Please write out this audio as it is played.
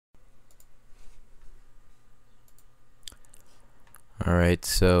Alright,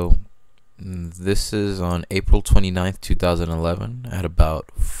 so this is on April 29th, 2011 at about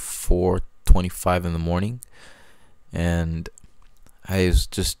 4:25 in the morning, and I was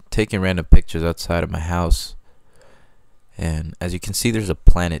just taking random pictures outside of my house, and as you can see there's a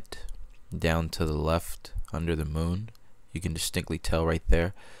planet down to the left under the moon. You can distinctly tell right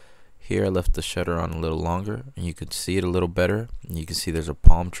there. Here I left the shutter on a little longer and you can see it a little better, and you can see there's a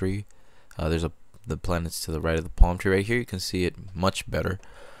palm tree. The planet's to the right of the palm tree. Right here you can see it much better,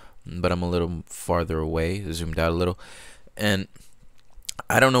 but I'm a little farther away, zoomed out a little, and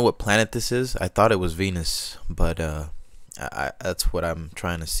I don't know what planet this is. I thought it was Venus, but that's what I'm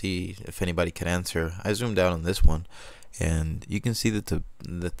trying to see if anybody can answer. I zoomed out on this one, and you can see that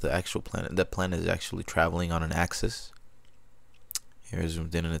the actual planet, that planet is actually traveling on an axis. Here I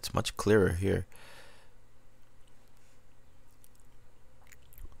zoomed in, and it's much clearer here.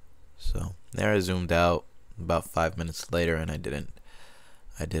 So there I zoomed out about 5 minutes later, and I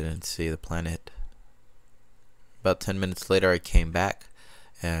didn't see the planet. About 10 minutes later I came back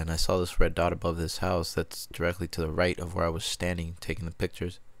and I saw this red dot above this house that's directly to the right of where I was standing taking the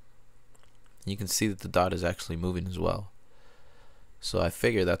pictures. You can see that the dot is actually moving as well. So I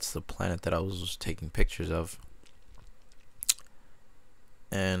figure that's the planet that I was taking pictures of.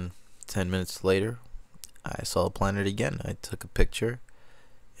 And 10 minutes later I saw the planet again. I took a picture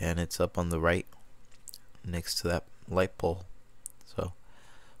and it's up on the right next to that light pole. So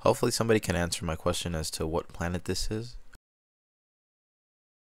hopefully somebody can answer my question as to what planet this is.